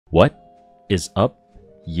What is up,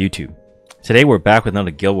 YouTube? Today we're back with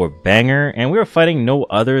another Guild War banger, and we're fighting no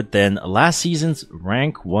other than last season's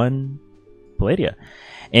rank 1 Paladia.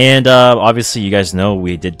 And obviously you guys know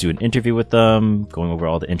we did do an interview with them, going over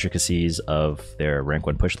all the intricacies of their rank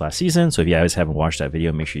 1 push last season. So if you guys haven't watched that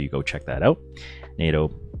video, make sure you go check that out. NATO,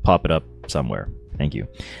 pop it up somewhere. Thank you.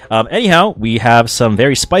 Anyhow, we have some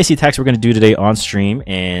very spicy attacks we're going to do today on stream,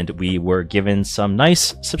 and we were given some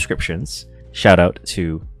nice subscriptions. Shout out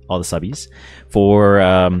to all the subbies for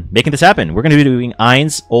making this happen. We're going to be doing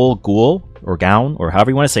Ainz, Old Ghoul, or Gown, or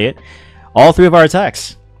however you want to say it. All 3 of our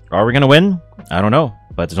attacks. Are we going to win? I don't know,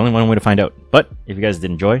 but there's only one way to find out. But if you guys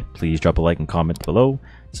did enjoy, please drop a like and comment below.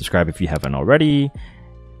 Subscribe if you haven't already.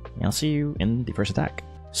 And I'll see you in the first attack.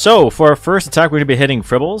 So, for our first attack, we're going to be hitting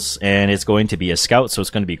Fribbels, and it's going to be a scout, so it's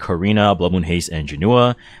going to be Karina, Blood Moon Haste, and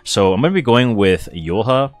Janua. So I'm going to be going with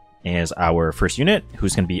Yolha as our first unit,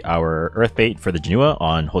 who's going to be our Earth Bait for the Janua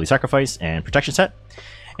on Holy Sacrifice and Protection set.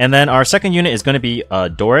 And then our second unit is going to be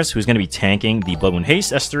Doris, who's going to be tanking the Blood Moon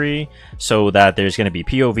Haste S3, so that there's going to be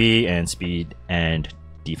POV and speed and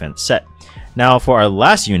defense set. Now for our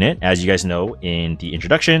last unit, as you guys know in the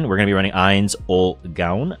introduction, we're going to be running Ainz, Old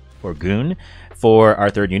Gown, or Goon, for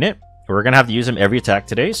our third unit. We're going to have to use him every attack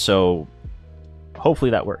today, so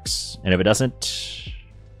hopefully that works. And if it doesn't,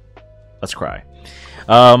 let's cry.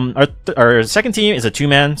 Our second team is a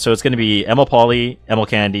 2-man, so it's going to be ML Polly, ML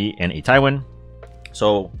Candy, and a Tywin.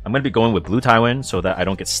 So I'm going to be going with Blue Tywin so that I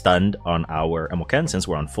don't get stunned on our ML Ken since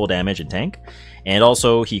we're on full damage and tank. And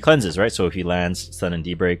also he cleanses, right? So if he lands stun and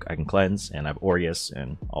D-break, I can cleanse, and I have Aureus,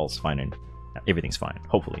 and all's fine and everything's fine,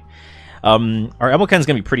 hopefully. Our ML Ken is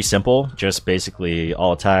going to be pretty simple, just basically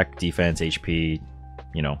all attack, defense, HP,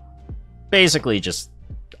 you know, basically just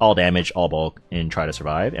all damage, all bulk, and try to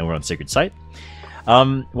survive, and we're on Sacred Site.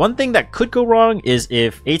 One thing that could go wrong is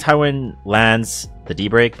if a Tywin lands the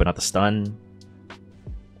D-break but not the stun,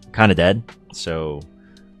 kind of dead. So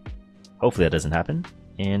hopefully that doesn't happen.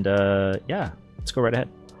 And yeah, let's go right ahead.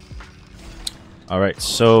 Alright,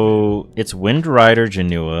 so it's Wind Rider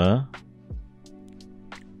Janua.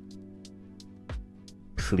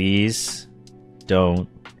 Please don't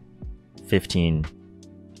 15%.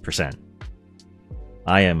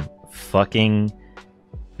 I am fucking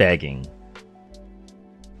begging.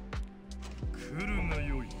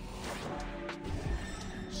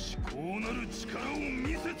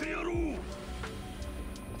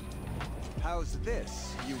 How's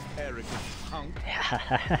this, you arrogant punk?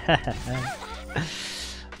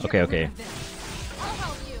 Okay.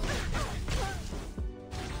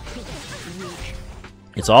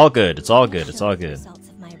 It's all good. It's all good. It's all good.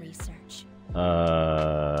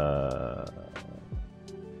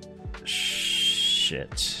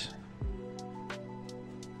 Shit.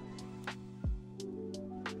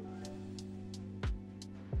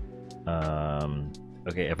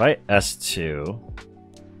 Okay, if I S2,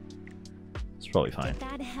 it's probably fine.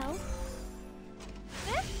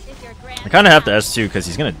 I kind of have to S2 because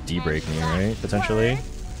he's gonna D-break me, right? Potentially.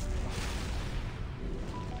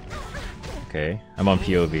 Okay, I'm on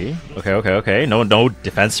POV. Okay. No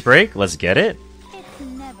defense break. Let's get it.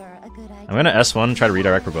 I'm gonna S1, try to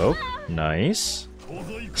redirect provoke. Nice.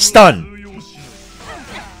 Stun!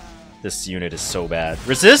 This unit is so bad.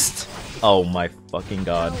 Resist? Oh my fucking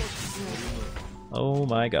god. Oh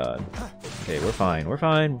my god. Okay, we're fine.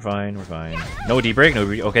 No D-break, no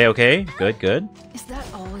okay. Good. Is that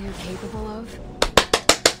all you're capable of?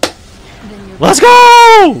 Let's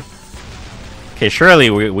go! Okay, surely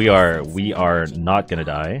we are not gonna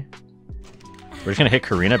die. We're just gonna hit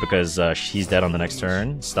Karina because she's dead on the next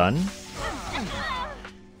turn. Stun.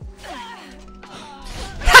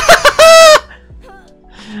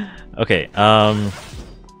 Okay,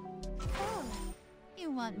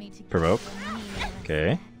 provoke.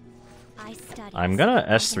 Okay. I'm gonna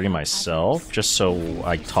S3 myself just so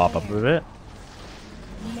I top up a bit.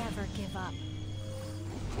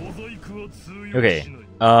 Okay,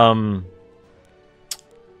 I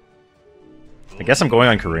guess I'm going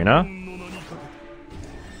on Karina.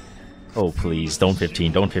 Oh please, don't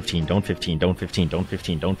 15.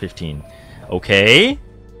 Okay.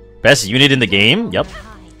 Best unit in the game? Yep.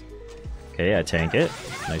 Okay, I tank it.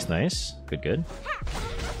 Nice. Good.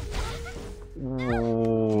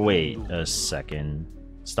 Wait a second.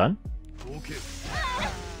 Stun?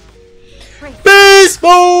 Beast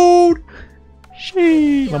mode!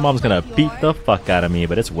 My mom's gonna beat the fuck out of me,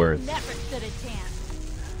 but it's worth.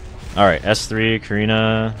 Alright, S3,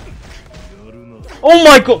 Karina. Oh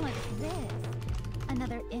my god!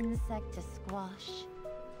 Another insect to squash.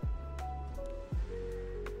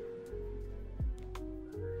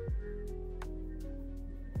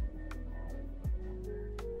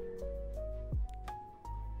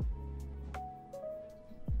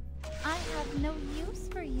 no use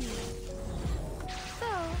for you. So,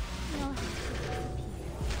 you'll have to disappear.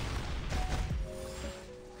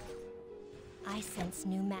 I sense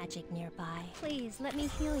new magic nearby. Please, let me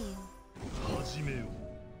heal you. 始めよう。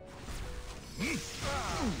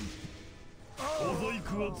小細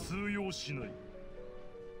工は通用しない。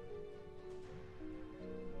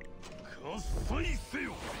喝采せ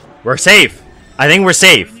よ。 We're safe. I think we're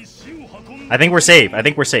safe. I think we're safe. I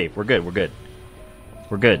think we're safe. We're good. We're good.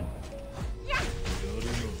 We're good.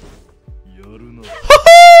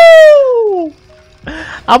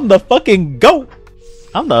 I'm the fucking GOAT.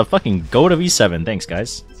 I'm the fucking GOAT of E7. Thanks,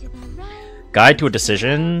 guys. To the right. Guide to a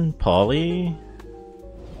decision. Polly.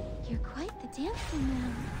 You're quite the dancing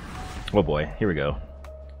man. Oh boy. Here we go.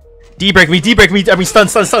 D-break me. D-break me. I mean, stun,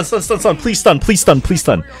 stun, stun, stun, stun, stun. Please stun. Please stun. Please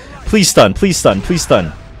stun. Please stun. Please stun. Please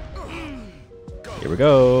stun. Here we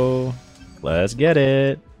go. Let's get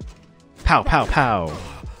it. Pow, pow, pow.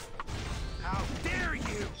 How dare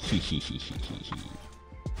you? Hee hee hee hee hee hee.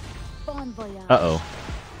 Bon voyage. Uh-oh.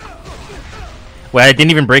 Wait, I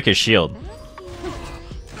didn't even break his shield.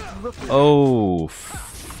 Oh,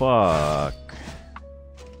 fuck.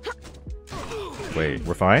 Wait,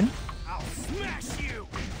 we're fine? I'll smash you.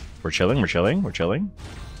 We're chilling, we're chilling, we're chilling.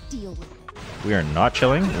 Deal with it. We are not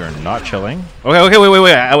chilling, we are not chilling. Okay, okay, wait, wait,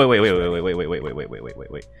 wait, wait, wait, wait, wait, wait, wait, wait, wait, wait, wait, wait, wait,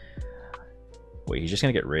 wait, wait. Wait, he's just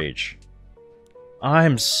gonna get rage.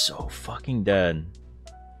 I'm so fucking dead.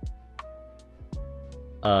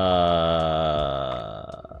 I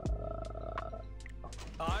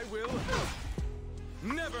will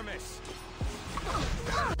never miss.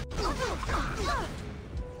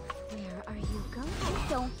 Where are you going?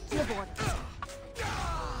 Don't give orders.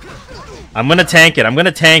 I'm gonna tank it, I'm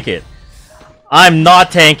gonna tank it. I'm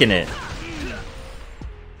not tanking it.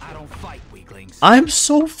 I don't fight weaklings. I'm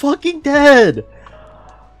so fucking dead.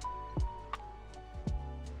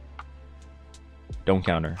 Don't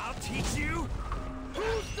counter. I'll teach you.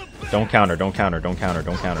 Don't counter, don't counter, don't counter,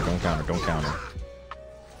 don't counter, don't counter, don't counter.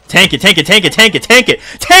 Tank it, tank it, tank it, tank it, tank it,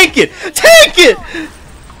 tank it, tank it!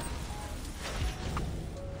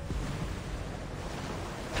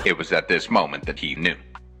 It was at this moment that he knew.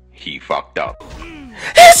 He fucked up.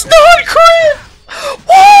 It's not crit!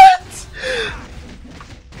 What?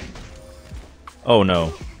 Oh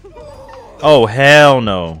no. Oh hell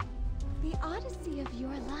no. The odyssey of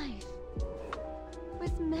your life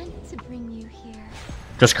was meant to bring you here.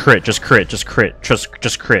 Just crit, just crit, just crit,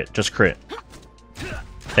 just crit, just crit.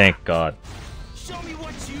 Thank God. Show me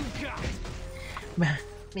what you got.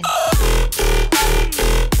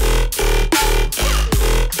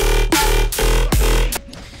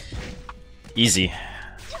 Easy.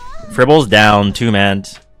 Fribbels down, 2-man.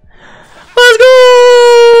 Let's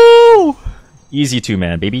go! Easy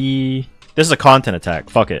 2-man, baby. This is a content attack.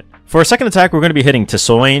 Fuck it. For a second attack, we're going to be hitting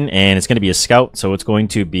Tisoin, and it's going to be a scout, so it's going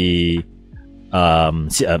to be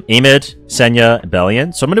Amid, Senya,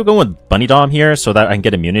 Bellion. So I'm going to go with Bunny Dom here so that I can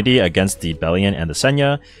get immunity against the Bellion and the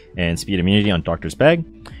Senya, and speed immunity on Doctor's Bag.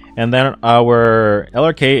 And then our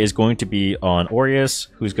LRK is going to be on Aureus,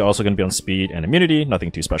 who's also going to be on speed and immunity.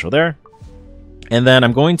 Nothing too special there. And then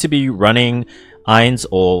I'm going to be running Ainz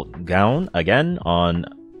Old Gown again on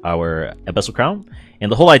our Abyssal Crown.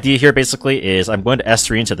 And the whole idea here basically is I'm going to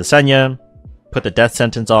S3 into the Senya, put the death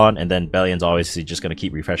sentence on, and then Bellion's obviously just going to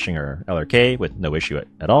keep refreshing her LRK with no issue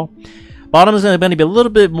at all. Bottom is going to be a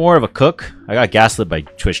little bit more of a cook. I got gaslit by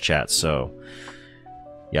Twitch chat, so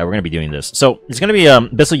yeah, we're going to be doing this. So it's going to be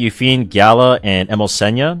Abyssal Euphine, Gala, and Emil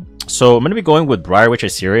Senya. So I'm going to be going with Briarwitch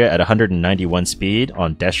Assyria at 191 speed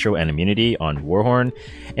on Destro and immunity on Warhorn.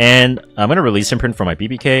 And I'm going to release imprint for my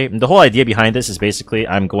BBK. And the whole idea behind this is basically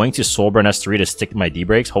I'm going to Soulburn S3 to stick my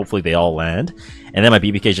D-breaks. Hopefully they all land. And then my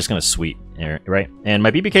BBK is just going to sweep, right? And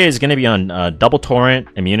my BBK is going to be on Double Torrent,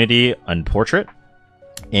 immunity, and Portrait.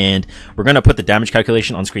 And we're going to put the damage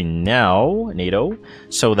calculation on screen now, NATO,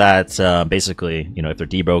 so that basically, you know, if they're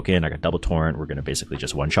debroken, I got Double Torrent, we're going to basically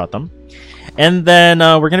just one-shot them. And then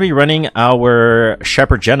we're going to be running our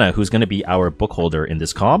Shepherd Jenna, who's going to be our bookholder in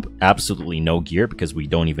this comp. Absolutely no gear because we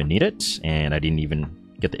don't even need it, and I didn't even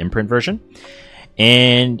get the imprint version.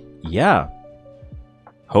 And yeah,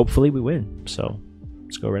 hopefully we win, so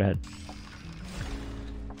let's go right ahead.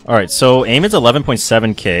 Alright, so aim is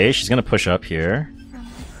 11.7k, she's going to push up here.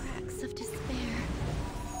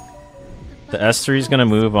 The S3 is going to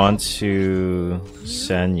move on to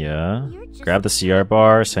Senya. Grab the CR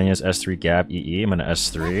bar. Senya's S3 gap EE. I'm going to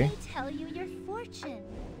S3.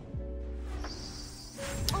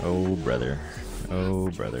 Oh, brother. Oh,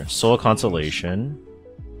 brother. Soul Consolation.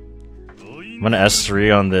 I'm going to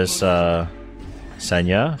S3 on this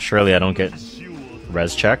Senya. Surely I don't get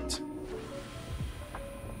res checked.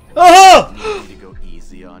 Oh!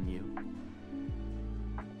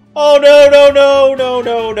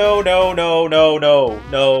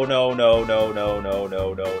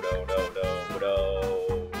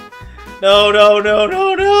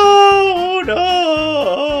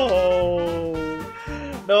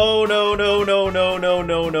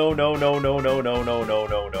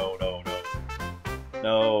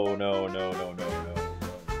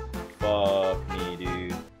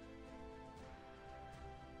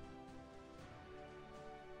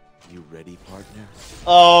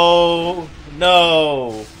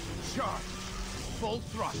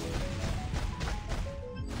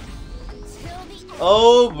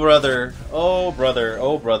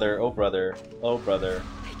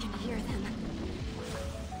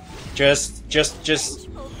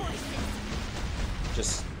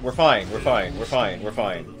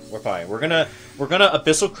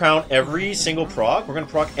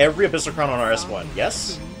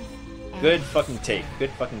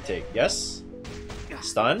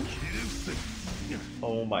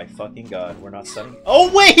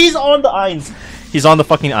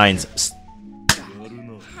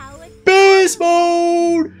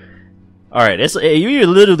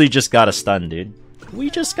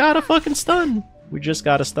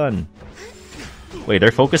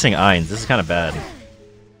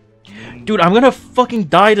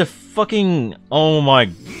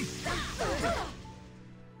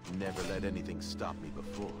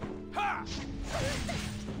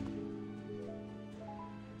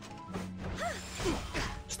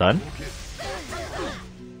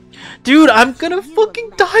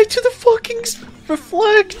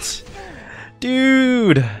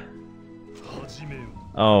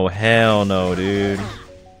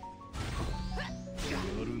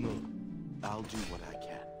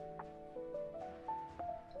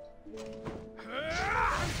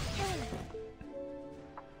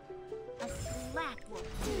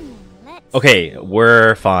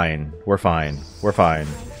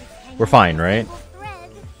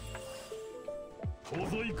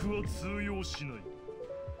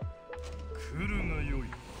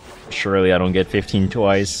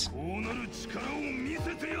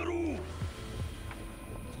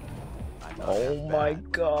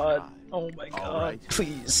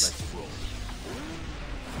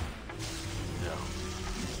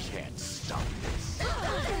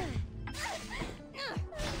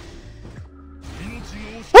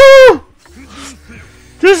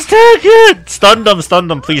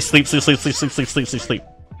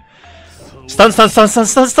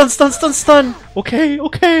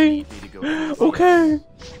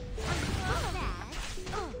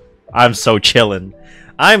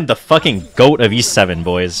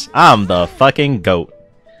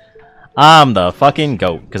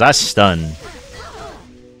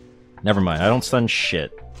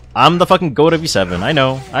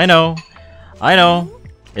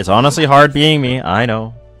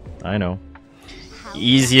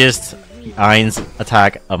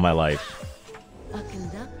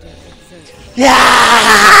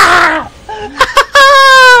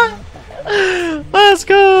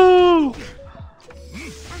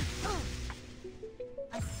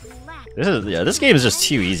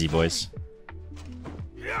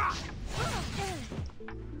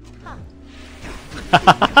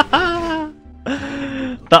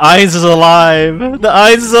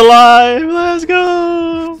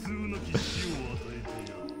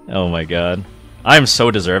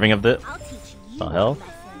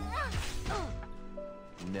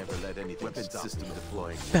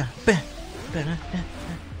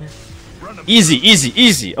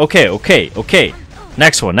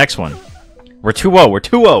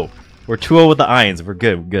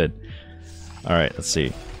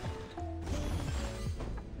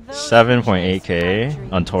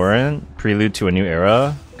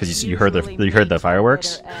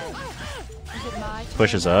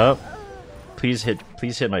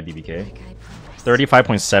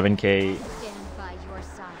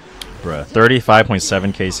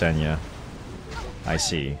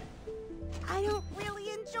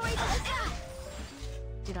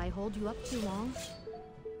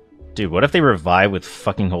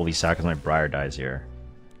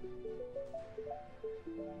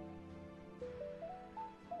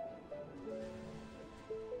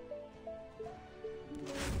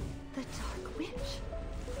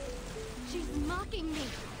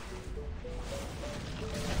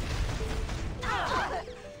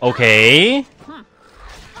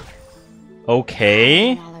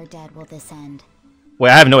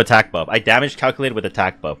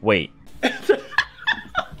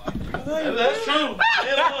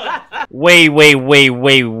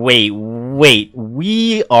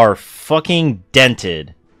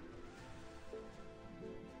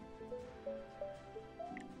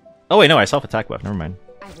 Oh wait, no, I self-attack buff. Never mind.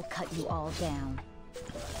 I will cut you all down.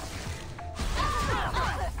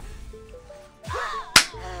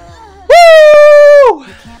 Woo!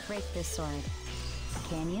 You can't break this sword,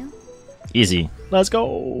 can you? Easy. Let's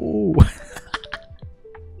go.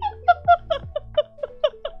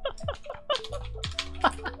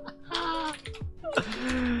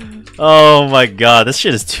 Oh my god, this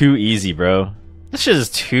shit is too easy, bro. This shit is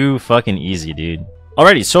too fucking easy, dude.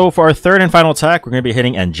 Alrighty, so for our third and final attack, we're going to be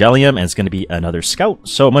hitting Angellium, and it's going to be another scout.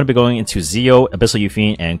 So I'm going to be going into Zio, Abyssal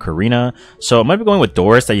Euphine, and Karina. So I'm going to be going with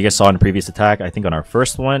Doris that you guys saw in the previous attack, I think on our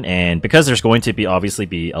first one. And because there's going to be, obviously,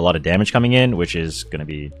 be a lot of damage coming in, which is going to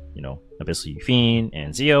be, you know, Abyssal Euphine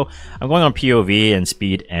and Zio, I'm going on POV and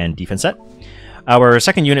speed and defense set. Our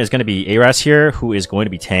second unit is going to be Aras here, who is going to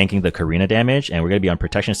be tanking the Karina damage, and we're going to be on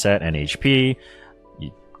protection set and HP.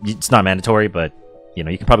 It's not mandatory, but you know,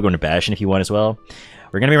 you can probably go into Bastion if you want as well.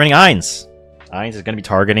 We're going to be running Ainz. Ainz is going to be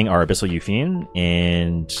targeting our Abyssal Euphine,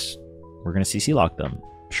 and we're going to CC lock them.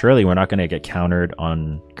 Surely we're not going to get countered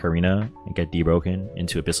on Karina and get debroken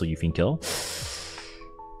into Abyssal Euphine kill.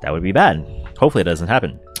 That would be bad. Hopefully it doesn't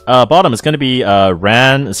happen. Bottom is going to be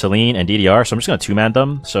Ran, Celine, and DDR, so I'm just going to two-man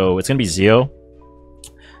them. So it's going to be Zio.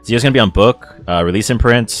 Zio's going to be on Book, Release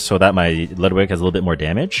Imprint, so that my Ludwig has a little bit more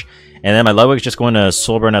damage. And then my Ludwig's just going to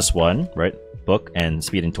Soulburn S1, right? Book and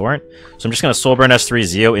Speed and Torrent. So I'm just going to Soulburn S3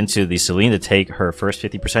 Zio into the Celine to take her first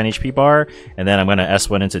 50% HP bar, and then I'm going to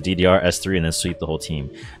S1 into DDR, S3, and then sweep the whole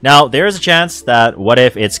team. Now, there is a chance that what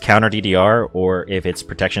if it's counter DDR or if it's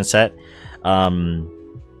protection set, I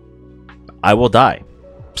will die.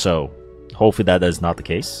 So hopefully that is not the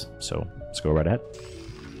case. So let's go right ahead.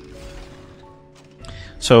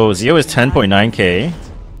 So Zio is 10.9k.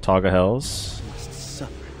 Taga Hells.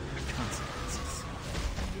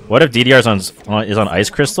 What if DDR is on ice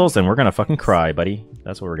crystals? Then we're gonna fucking cry, buddy.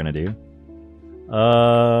 That's what we're gonna do.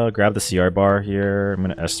 Grab the CR bar here. I'm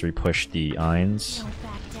gonna S3 push the Ainz.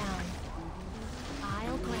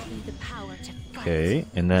 Okay,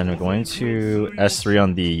 and then we're going to S3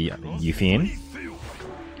 on the Euphine.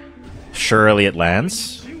 Surely it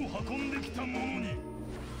lands.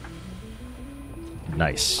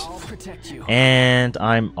 Nice. And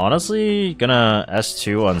I'm honestly gonna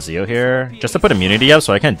S2 on Zio here, just to put immunity up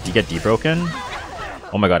so I can get debroken.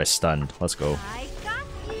 Oh my god, I stunned. Let's go.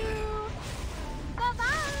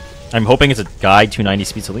 I'm hoping it's a guide 290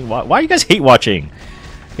 speed Celine. Why you guys hate watching?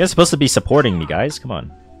 You guys are supposed to be supporting me, guys. Come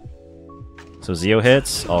on. So Zio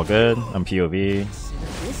hits, all good. I'm POV.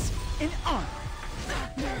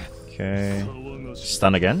 Okay.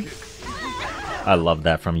 Stun again. I love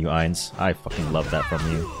that from you, Ainz. I fucking love that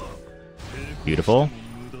from you. Beautiful.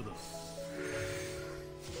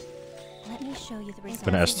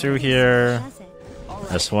 Gonna S2 here.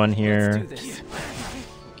 S1 here.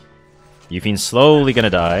 Euphine slowly gonna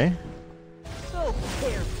die.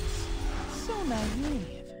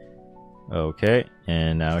 Okay,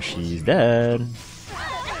 and now she's dead.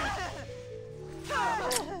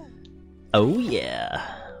 Oh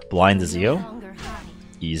yeah. Blind the Zio.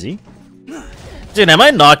 Easy. Dude, am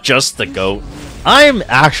I not just the GOAT? I'm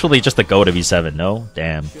actually just the GOAT of E7, no?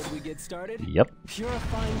 Damn. Yep.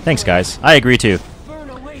 Thanks, guys. I agree too.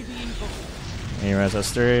 Aras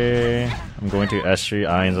S3. I'm going to S3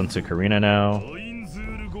 Ainz onto Karina now.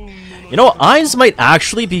 You know, Ainz might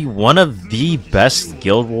actually be one of the best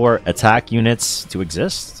Guild War attack units to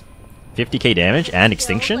exist. 50k damage and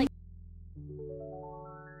extinction.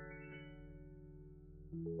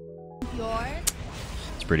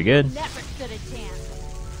 It's pretty good.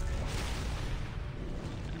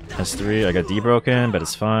 S3, I got debroken, but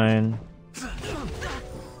it's fine.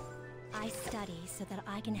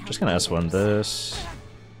 Just gonna S1 this.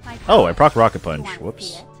 Oh, I proc Rocket Punch.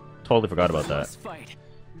 Whoops. Totally forgot about that.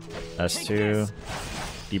 S2.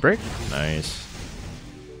 Debreak? Nice.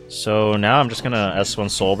 So now I'm just gonna S1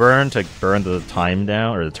 Soulburn to burn the time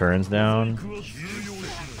down, or the turns down.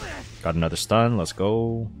 Got another stun, let's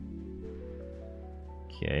go.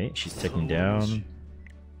 Okay, she's ticking down.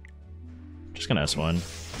 Just gonna S1.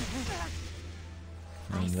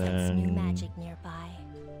 And then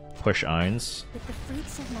push Ainz.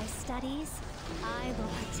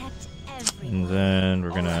 And then we're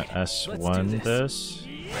gonna S1 this.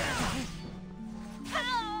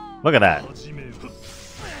 Look at that.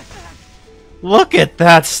 Look at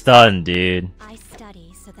that stun, dude.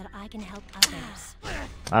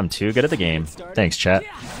 I'm too good at the game. Thanks, chat.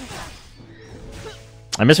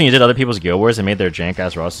 I miss when you did other people's Guild Wars and made their jank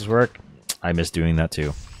ass rosters work. I miss doing that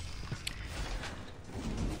too.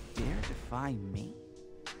 Me,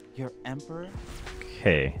 your emperor.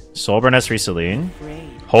 Okay, Soulburn S3 Celine.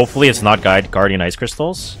 Hopefully it's not Guardian Ice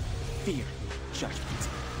Crystals. Fear, judgment.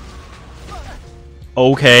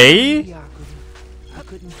 Okay. I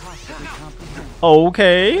couldn't possibly comprehend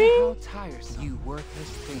Okay. how tiresome you worthless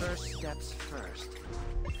thing. First steps first.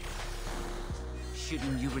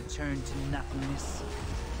 Shouldn't you return to nothingness?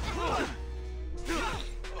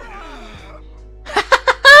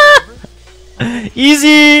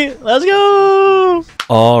 Easy! Let's go!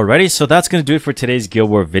 Alrighty, so that's gonna do it for today's Guild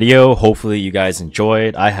War video. Hopefully you guys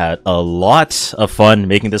enjoyed. I had a lot of fun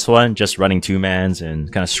making this one, just running 2-mans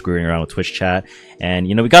and kind of screwing around with Twitch chat. And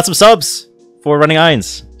you know, we got some subs for running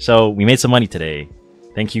Ainz, so we made some money today.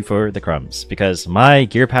 Thank you for the crumbs, because my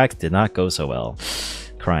gear pack did not go so well.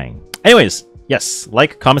 Crying. Anyways, yes,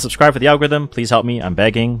 like, comment, subscribe for the algorithm. Please help me. I'm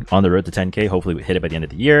begging on the road to 10K. Hopefully we hit it by the end of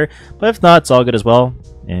the year. But if not, it's all good as well.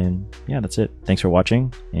 And yeah, that's it. Thanks for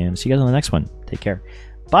watching, and see you guys on the next one. Take care.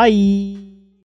 Bye!